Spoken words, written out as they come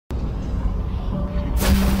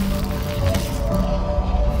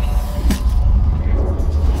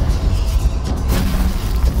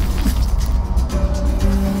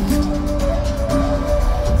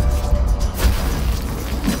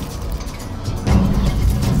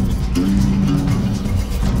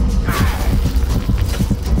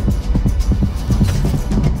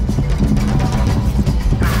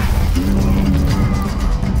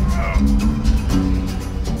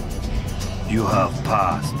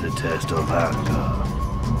the test of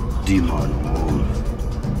Actor, Demon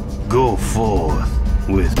Wolf. Go forth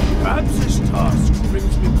with... Perhaps this task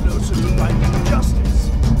brings me closer to finding justice.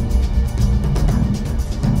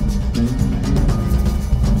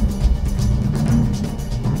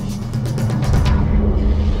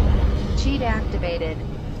 Cheat activated.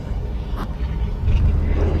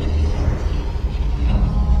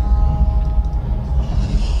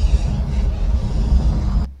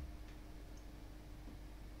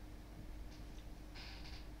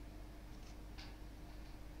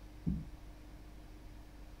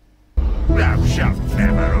 Thou shalt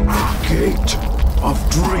never open. Gate of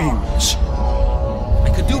Dreams. I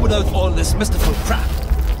could do without all this mystical crap.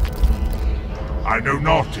 I know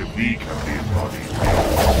not if thee can be embodied.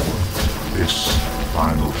 This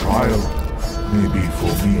final trial may be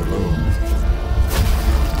for me alone.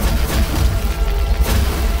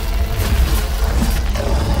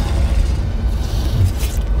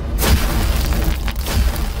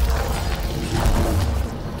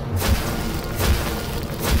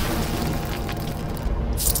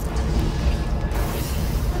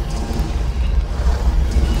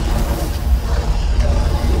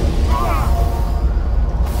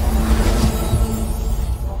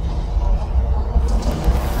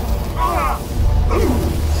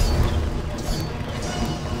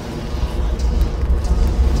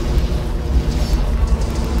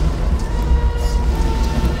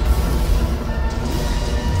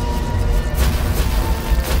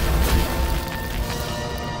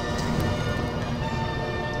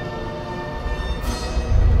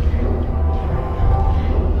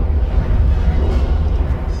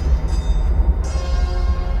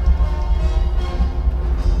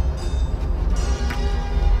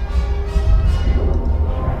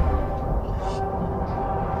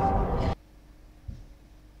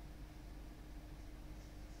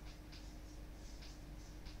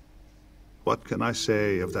 What can I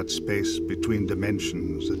say of that space between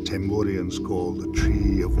dimensions that Temurians call the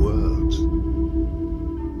Tree of Worlds?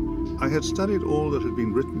 I had studied all that had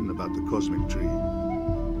been written about the cosmic tree,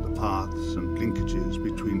 the paths and linkages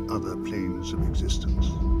between other planes of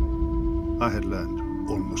existence. I had learned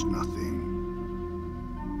almost nothing.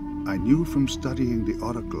 I knew from studying the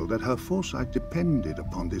Oracle that her foresight depended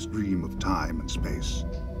upon this dream of time and space.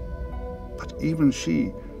 But even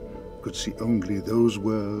she could see only those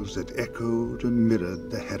worlds that echoed and mirrored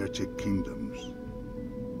the Heretic Kingdoms.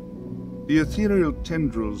 The ethereal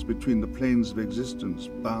tendrils between the planes of existence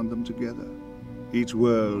bound them together, each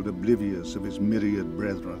world oblivious of its myriad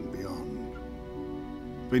brethren beyond.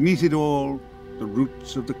 Beneath it all, the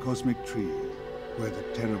roots of the cosmic tree, where the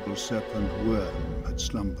terrible serpent worm had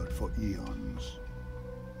slumbered for eons.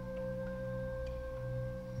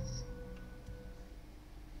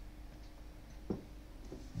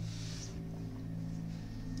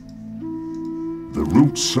 The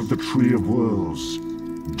roots of the Tree of Worlds,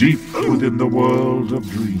 deep within the world of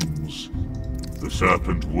dreams. The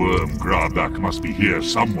serpent worm Grabak must be here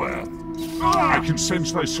somewhere. I can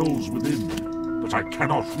sense thy souls within, but I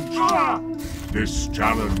cannot reach them. This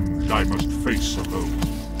challenge I must face alone.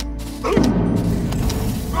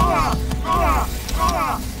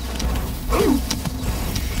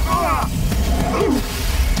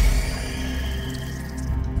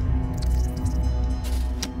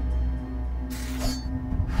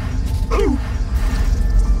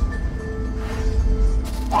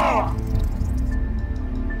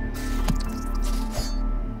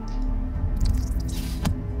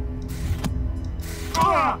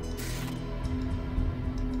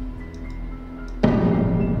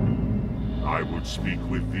 I would speak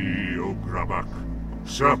with thee, O Grabak,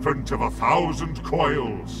 serpent of 1,000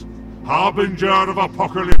 coils, harbinger of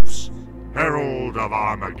apocalypse, herald of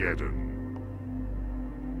Armageddon.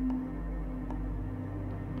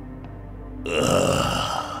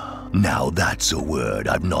 Now that's a word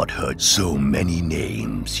I've not heard so many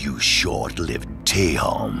names, you short-lived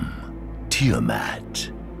Tehom,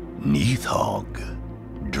 Tiamat, Neathog,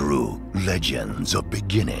 Druk, legends of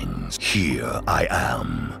beginnings. Here I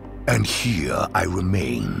am, and here I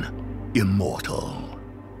remain, immortal,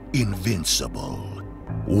 invincible.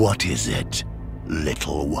 What is it,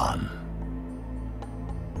 little one?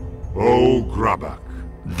 O Grabak.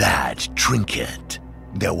 That trinket.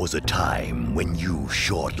 There was a time when you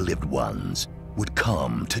short-lived ones would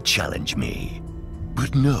come to challenge me.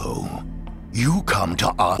 But no, you come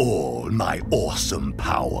to all my awesome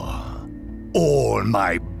power. All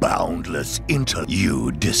my boundless intellect.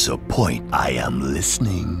 You disappoint. I am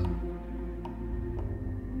listening.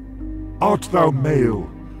 Art thou male?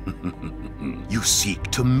 You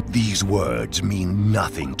seek to... These words mean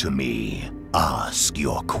nothing to me. Ask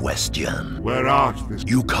your question. Where art this?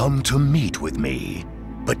 You come to meet with me,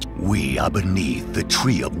 but we are beneath the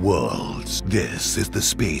Tree of Worlds. This is the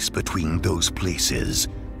space between those places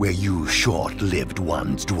where you short-lived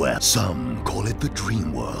ones dwell. Some call it the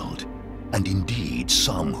dream world, and indeed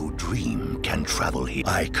some who dream can travel here.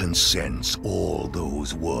 I can sense all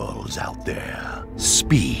those worlds out there.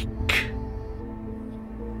 Speak.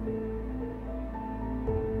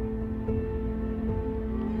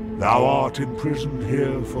 Thou art imprisoned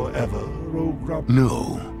here forever, O Grub?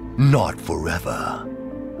 No, not forever.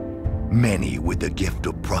 Many with the gift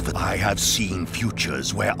of prophet. I have seen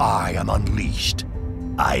futures where I am unleashed.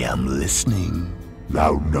 I am listening.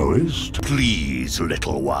 Thou knowest? Please,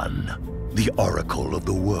 little one. The oracle of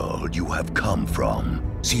the world you have come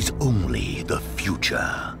from sees only the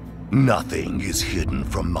future. Nothing is hidden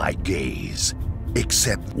from my gaze,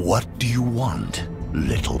 except what do you want,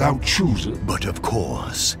 little? Thou choosest. But of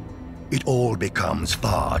course, it all becomes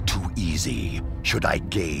far too easy should I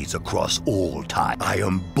gaze across all time. I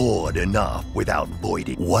am bored enough without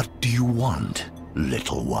voiding. What do you want,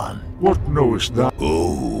 little one? What knowest thou?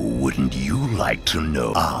 Oh, wouldn't you like to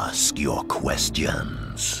know? Ask your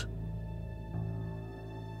questions.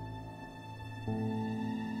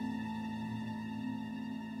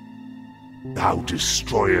 Thou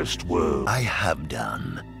destroyest worlds. I have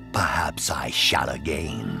done. Perhaps I shall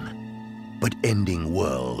again. But ending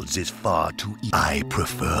worlds is far too easy. I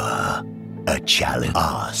prefer a challenge.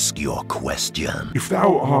 Ask your question. If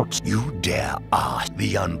thou art... You dare ask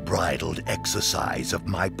the unbridled exercise of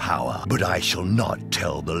my power, but I shall not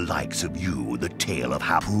tell the likes of you the tale of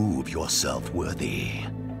how. Prove yourself worthy,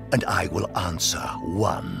 and I will answer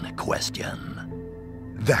one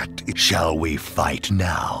question. That is, shall we fight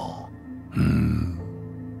now?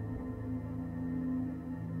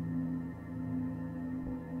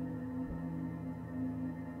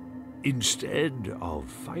 Instead of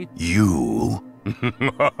fight. You?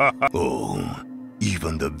 Oh,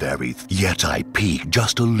 even the very... Yet I peek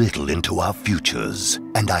just a little into our futures,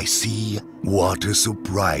 and I see what a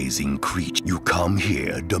surprising creature. You come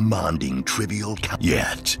here demanding trivial...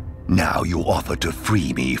 Yet, now you offer to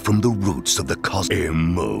free me from the roots of the A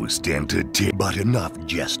most entertaining. But enough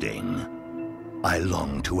jesting. I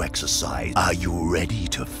long to exercise. Are you ready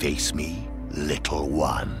to face me, little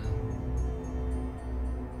one?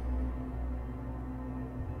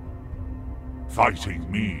 Fighting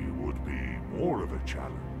me would be more of a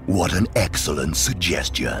challenge. What an excellent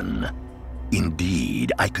suggestion.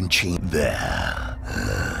 Indeed, I can change there.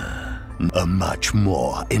 A much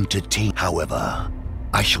more entertaining. However,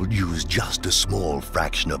 I shall use just a small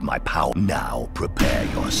fraction of my power. Now prepare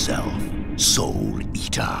yourself, Soul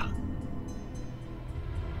Eater.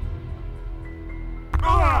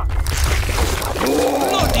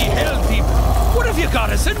 Bloody hell, people! What have you got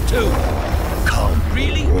us into? Come.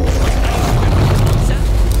 Really?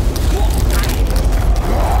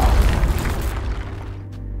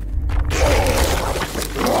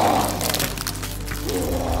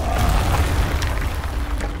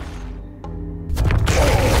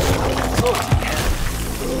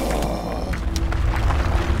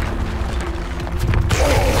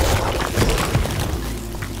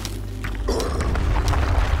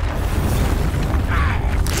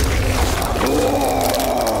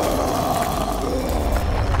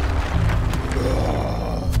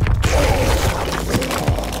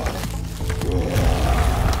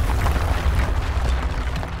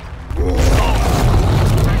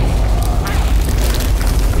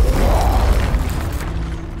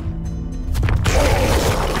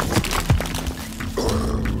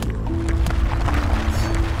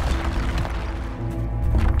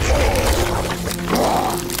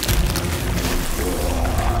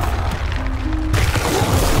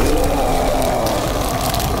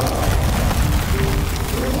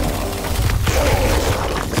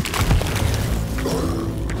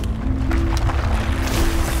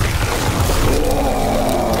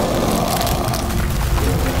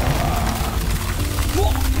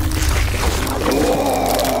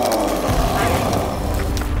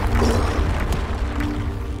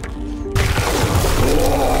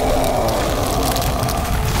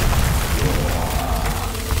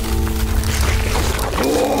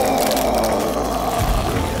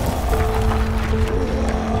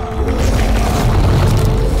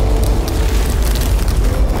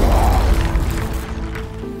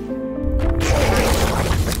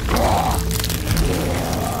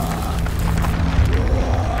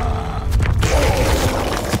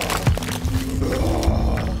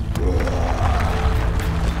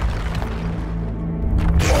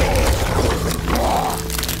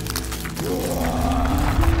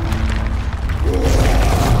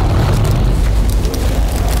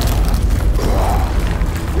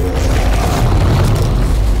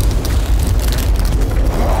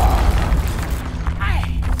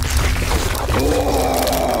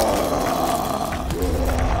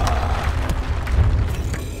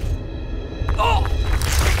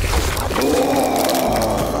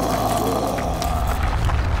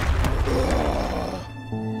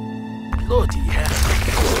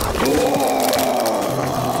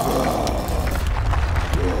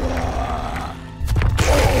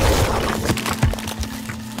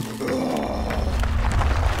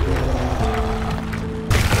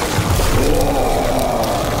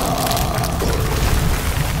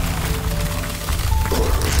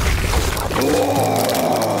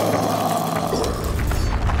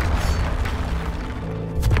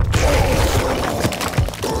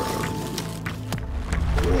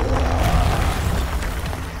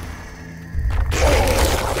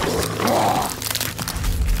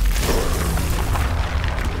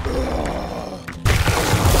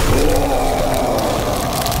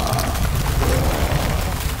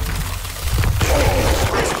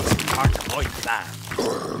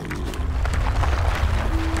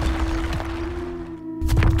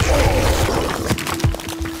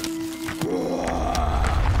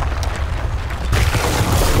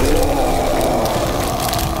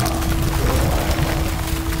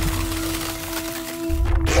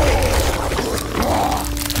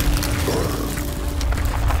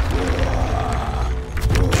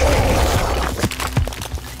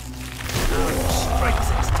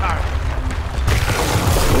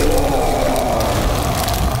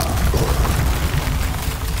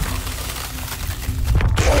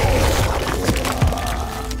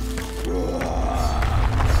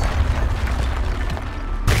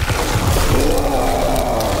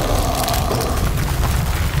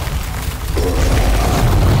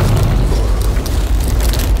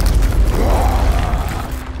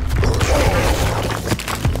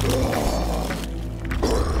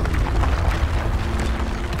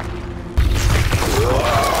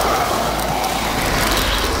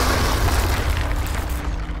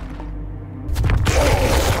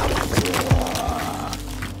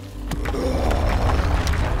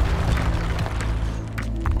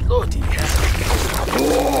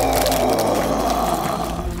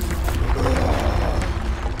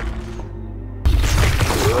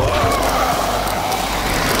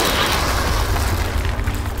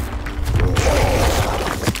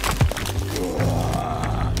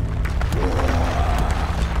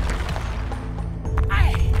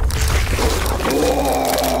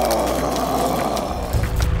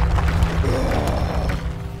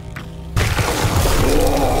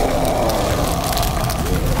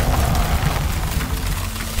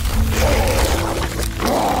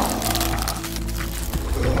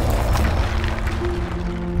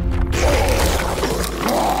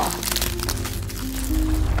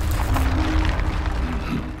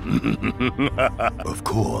 Of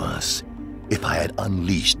course, if I had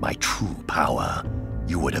unleashed my true power,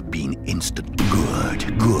 you would have been instant.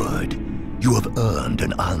 Good. You have earned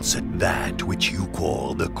and answered that which you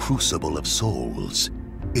call the Crucible of Souls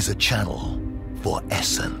is a channel for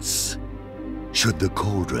essence. Should the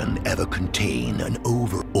cauldron ever contain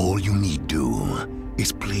all you need do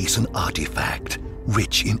is place an artifact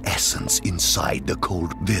rich in essence inside the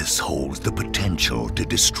cauldron. This holds the potential to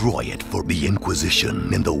destroy it, for the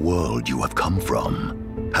Inquisition in the world you have come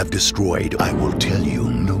from have destroyed. I will tell you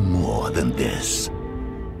no more than this.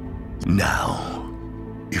 Now,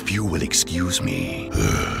 if you will excuse me,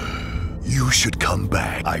 you should come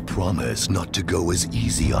back. I promise not to go as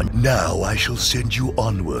easy on. Now I shall send you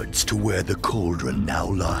onwards to where the cauldron now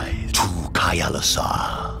lies, to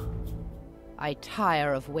Kayalasa. I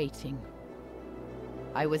tire of waiting.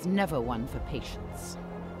 I was never one for patience.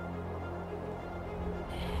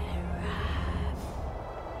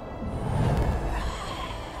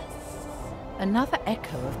 Another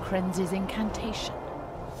echo of Krenz's incantation.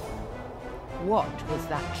 What was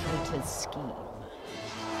that traitor's scheme?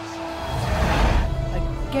 A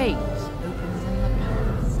gate opens in the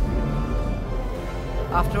past.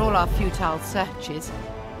 After all our futile searches,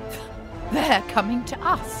 they're coming to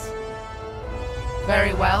us.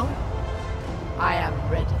 Very well. I am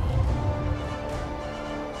ready.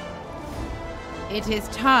 It is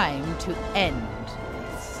time to end